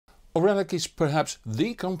Auralic is perhaps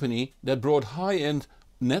the company that brought high-end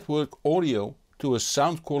network audio to a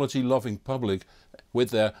sound quality loving public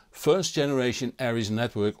with their first generation Aries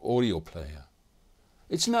network audio player.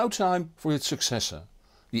 It's now time for its successor,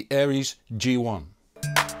 the Aries G1.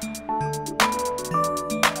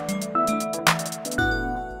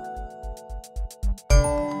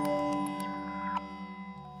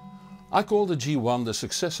 I call the G1 the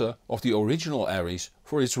successor of the original Aries,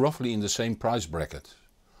 for it's roughly in the same price bracket.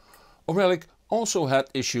 Auralic also had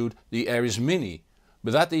issued the Aries Mini,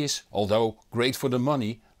 but that is, although great for the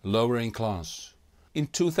money, lower in class. In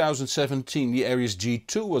 2017 the Aries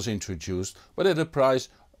G2 was introduced, but at a price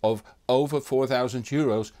of over 4,000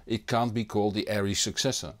 euros it can't be called the Aries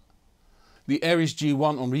successor. The Aries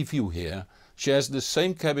G1 on review here shares the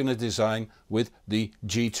same cabinet design with the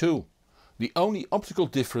G2. The only optical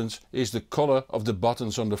difference is the color of the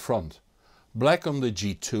buttons on the front, black on the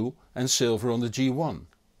G2 and silver on the G1.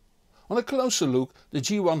 On a closer look, the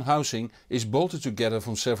G1 housing is bolted together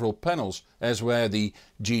from several panels, as where the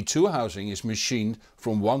G2 housing is machined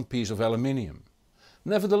from one piece of aluminium.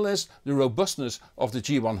 Nevertheless, the robustness of the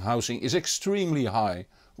G1 housing is extremely high,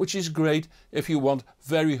 which is great if you want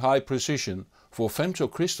very high precision, for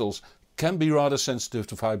femto crystals can be rather sensitive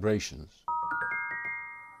to vibrations.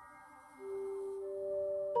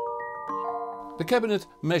 The cabinet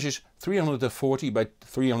measures 340 by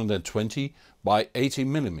 320 by 80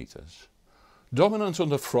 mm. Dominant on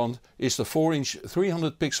the front is the 4-inch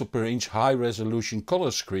 300 pixel per inch high resolution color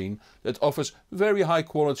screen that offers very high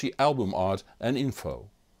quality album art and info.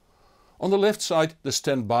 On the left side the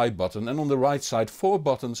standby button, and on the right side 4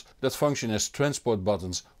 buttons that function as transport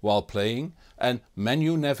buttons while playing and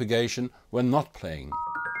menu navigation when not playing.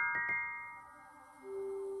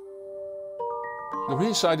 The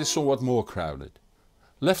rear side is somewhat more crowded.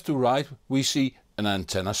 Left to right we see an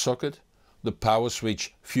antenna socket, the power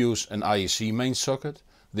switch, fuse and IEC main socket,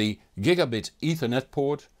 the gigabit Ethernet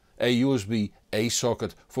port, a USB-A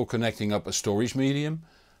socket for connecting up a storage medium,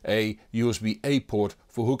 a USB-A port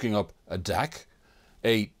for hooking up a DAC,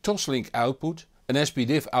 a Toslink output, an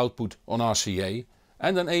SPDIF output on RCA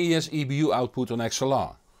and an AES EBU output on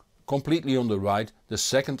XLR. Completely on the right the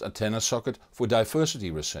second antenna socket for diversity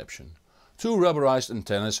reception. 2 rubberized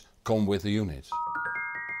antennas come with the unit.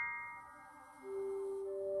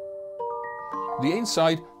 The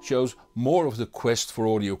inside shows more of the quest for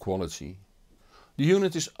audio quality. The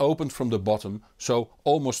unit is opened from the bottom, so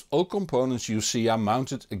almost all components you see are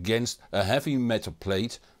mounted against a heavy metal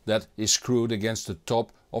plate that is screwed against the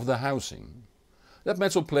top of the housing. That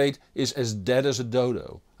metal plate is as dead as a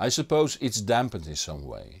dodo. I suppose it's dampened in some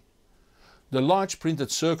way. The large printed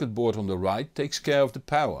circuit board on the right takes care of the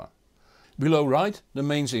power. Below right the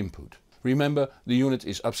mains input. Remember, the unit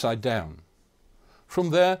is upside down. From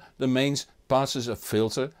there the mains passes a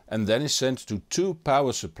filter and then is sent to 2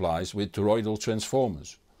 power supplies with toroidal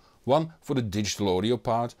transformers. One for the digital audio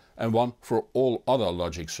part and one for all other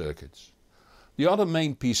logic circuits. The other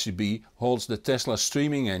main PCB holds the Tesla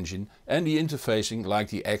streaming engine and the interfacing like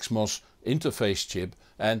the XMOS interface chip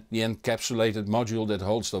and the encapsulated module that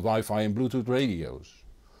holds the Wi-Fi and Bluetooth radios.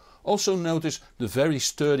 Also notice the very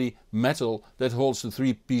sturdy metal that holds the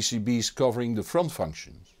 3 PCBs covering the front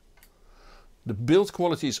functions. The build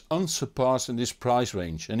quality is unsurpassed in this price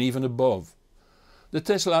range and even above. The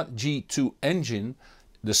Tesla G2 engine,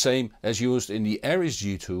 the same as used in the Aries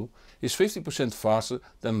G2, is 50% faster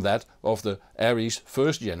than that of the Aries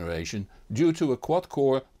first generation due to a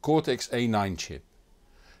quad-core Cortex-A9 chip.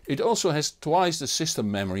 It also has twice the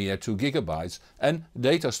system memory at 2 GB and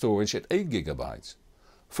data storage at 8 GB.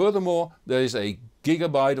 Furthermore, there is a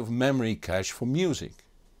gigabyte of memory cache for music.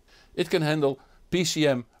 It can handle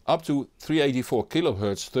PCM up to 384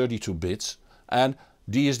 kHz 32 bits and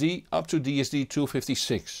DSD up to DSD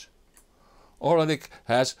 256. Auralic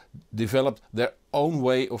has developed their own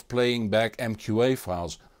way of playing back MQA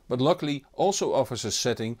files, but luckily also offers a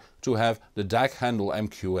setting to have the DAC handle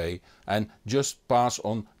MQA and just pass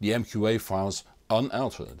on the MQA files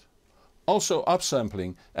unaltered. Also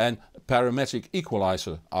upsampling and parametric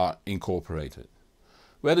equalizer are incorporated.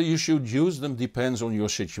 Whether you should use them depends on your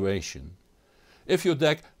situation. If your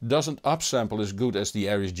DAC doesn't upsample as good as the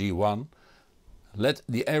Aries G1, let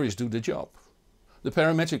the Aries do the job. The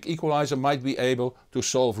parametric equalizer might be able to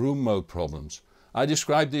solve room mode problems. I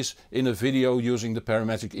described this in a video using the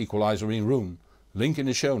parametric equalizer in Roon, link in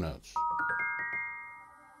the show notes.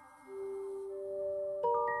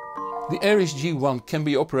 The Aries G1 can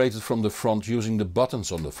be operated from the front using the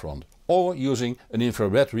buttons on the front or using an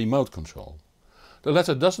infrared remote control. The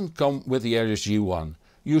latter doesn't come with the Aries G1.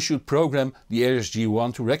 You should program the Aries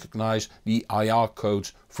G1 to recognize the IR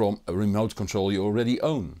codes from a remote control you already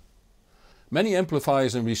own. Many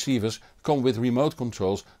amplifiers and receivers come with remote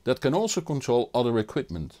controls that can also control other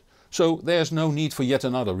equipment, so there's no need for yet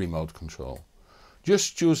another remote control.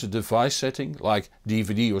 Just choose a device setting like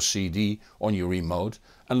DVD or CD on your remote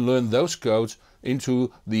and learn those codes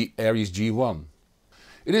into the Aries G1.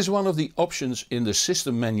 It is one of the options in the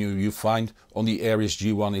system menu you find on the Aries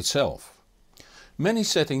G1 itself. Many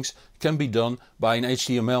settings can be done by an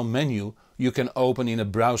HTML menu you can open in a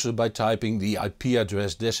browser by typing the IP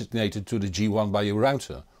address designated to the G1 by your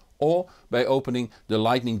router, or by opening the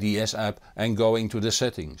Lightning DS app and going to the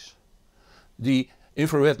settings. The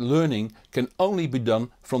infrared learning can only be done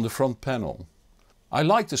from the front panel. I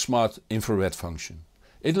like the smart infrared function.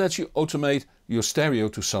 It lets you automate your stereo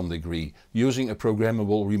to some degree using a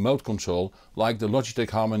programmable remote control like the Logitech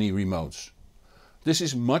Harmony remotes. This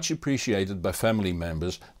is much appreciated by family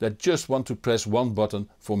members that just want to press one button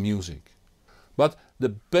for music. But the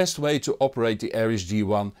best way to operate the Aries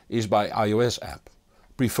G1 is by iOS app,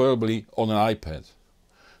 preferably on an iPad.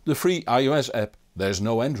 The free iOS app, there's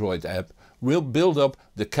no Android app, will build up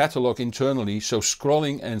the catalog internally so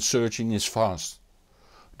scrolling and searching is fast.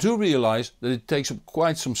 Do realize that it takes up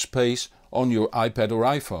quite some space on your iPad or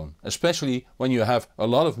iPhone, especially when you have a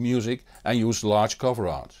lot of music and use large cover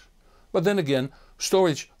art. But then again,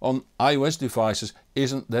 storage on iOS devices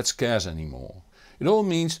isn't that scarce anymore. It all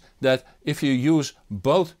means that if you use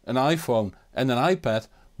both an iPhone and an iPad,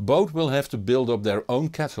 both will have to build up their own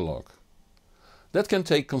catalog. That can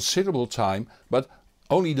take considerable time, but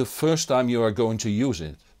only the first time you are going to use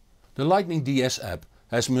it. The Lightning DS app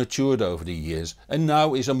has matured over the years and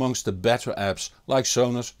now is amongst the better apps like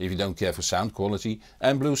Sonos, if you don't care for sound quality,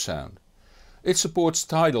 and Bluesound. It supports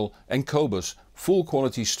Tidal and Qobuz, full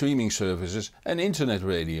quality streaming services and internet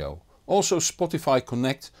radio. Also Spotify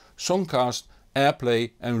Connect, Songcast,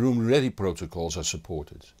 AirPlay and Room Ready protocols are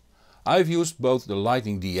supported. I've used both the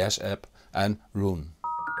Lightning DS app and Roon.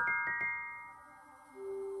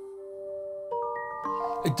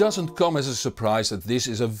 It doesn't come as a surprise that this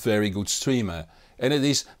is a very good streamer, and it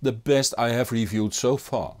is the best I have reviewed so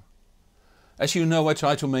far. As you know, I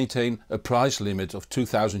try to maintain a price limit of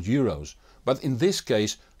 €2000, but in this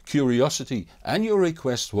case curiosity and your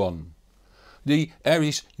request won. The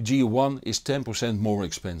Aries G1 is 10% more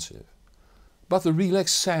expensive. But the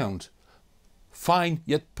relaxed sound, fine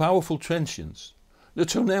yet powerful transients, the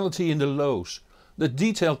tonality in the lows, the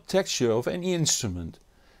detailed texture of any instrument,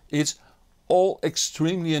 it's all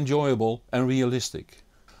extremely enjoyable and realistic.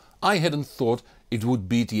 I hadn't thought it would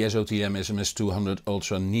beat the SOTM SMS200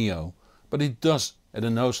 Ultra Neo, but it does at a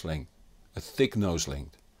nose length, a thick nose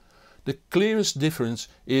length. The clearest difference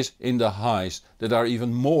is in the highs that are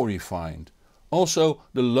even more refined. Also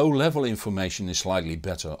the low level information is slightly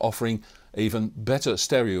better, offering even better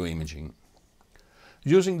stereo imaging.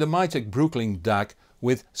 Using the Mytek Brooklyn DAC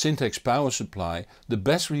with Syntax power supply, the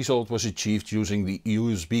best result was achieved using the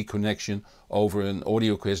USB connection over an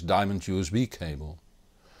AudioQuest Diamond USB cable.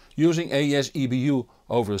 Using AES EBU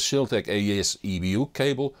over a Siltec AES EBU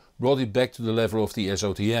cable brought it back to the level of the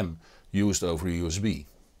SOTM used over USB.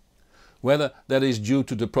 Whether that is due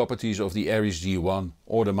to the properties of the Aries G1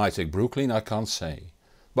 or the Mytek Brooklyn I can't say.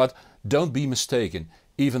 But don't be mistaken,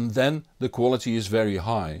 even then the quality is very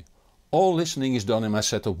high. All listening is done in my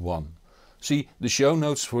setup 1. See the show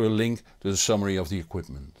notes for a link to the summary of the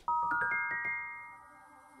equipment.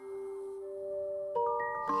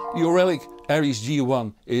 The Auralic Aries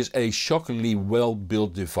G1 is a shockingly well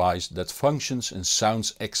built device that functions and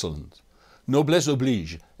sounds excellent. Noblesse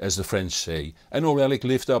oblige, as the French say, and Auralic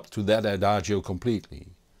lived up to that adagio completely.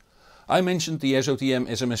 I mentioned the SOTM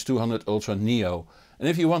SMS200 Ultra Neo, and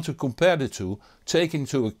if you want to compare the two, take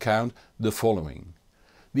into account the following.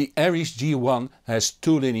 The Aries G1 has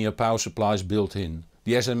 2 linear power supplies built in.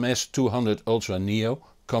 The SMS200 Ultra Neo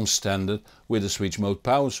comes standard with a switch mode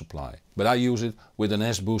power supply, but I use it with an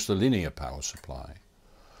S-booster linear power supply.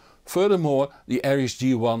 Furthermore, the Aries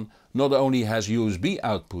G1 not only has USB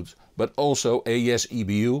output, but also AES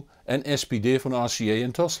EBU and SPDIF on RCA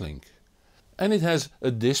and Toslink. And it has a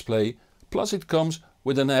display, plus it comes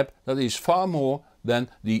with an app that is far more than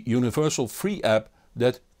the universal free app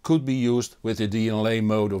that could be used with the DLNA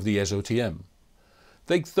mode of the SOTM.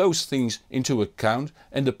 Take those things into account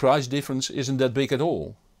and the price difference isn't that big at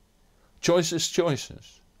all. Choices,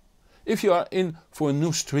 choices. If you are in for a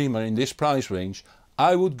new streamer in this price range,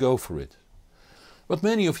 I would go for it. But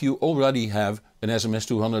many of you already have an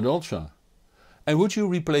SMS200 Ultra. And would you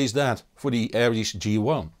replace that for the Aries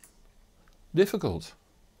G1? Difficult.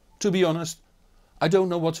 To be honest, I don't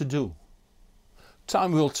know what to do.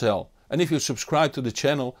 Time will tell, and if you subscribe to the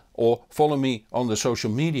channel or follow me on the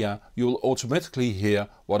social media, you will automatically hear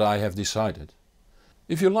what I have decided.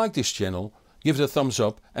 If you like this channel, Give it a thumbs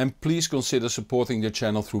up and please consider supporting the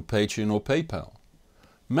channel through Patreon or PayPal.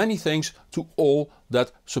 Many thanks to all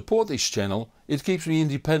that support this channel, it keeps me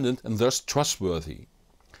independent and thus trustworthy.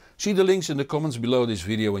 See the links in the comments below this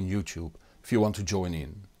video on YouTube if you want to join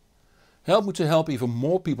in. Help me to help even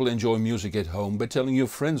more people enjoy music at home by telling your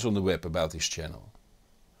friends on the web about this channel.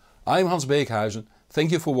 I'm Hans Beekhuizen,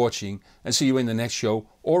 thank you for watching and see you in the next show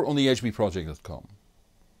or on the hbproject.com.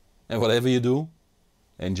 And whatever you do,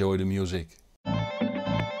 enjoy the music.